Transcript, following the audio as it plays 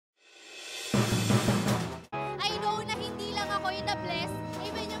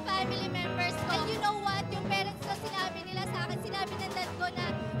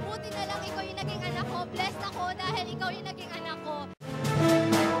na lang ikaw yung naging anak ko. Blessed ako dahil ikaw yung naging anak ko.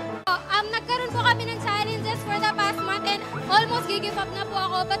 Nagkaroon po kami ng challenges for the past month and almost gi-give up na po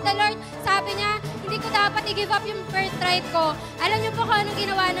ako. But the Lord, sabi niya, hindi ko dapat i-give up yung birthright ko. Alam niyo po kung anong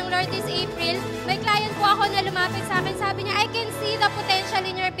ginawa ng Lord this April? May client po ako na lumapit sa akin. Sabi niya, I can see the potential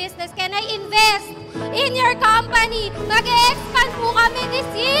in your business. Can I invest in your company? Mag-expand po kami this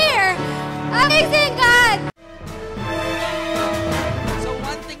year. Amazing God! So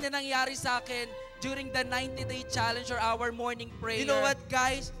one thing na nangyari sa akin during the 90-day challenge or our morning prayer. You know what,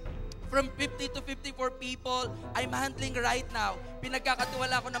 guys? From 50 to 54 people, I'm handling right now.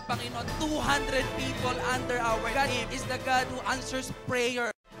 Pinagkakatiwala ko ng Panginoon, 200 people under our team is the God who answers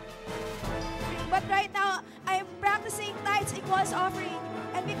prayer. But right now, I'm practicing tithes equals offering.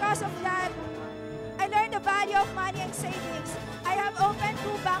 And because of that, I learned the value of money and savings. I have opened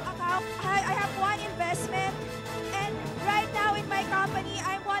 2 bank accounts. I have 1 investment. And right now in my company,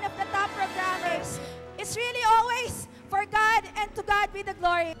 I'm one of the top programmers. It's really always for God and to God be the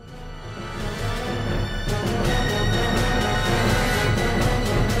glory.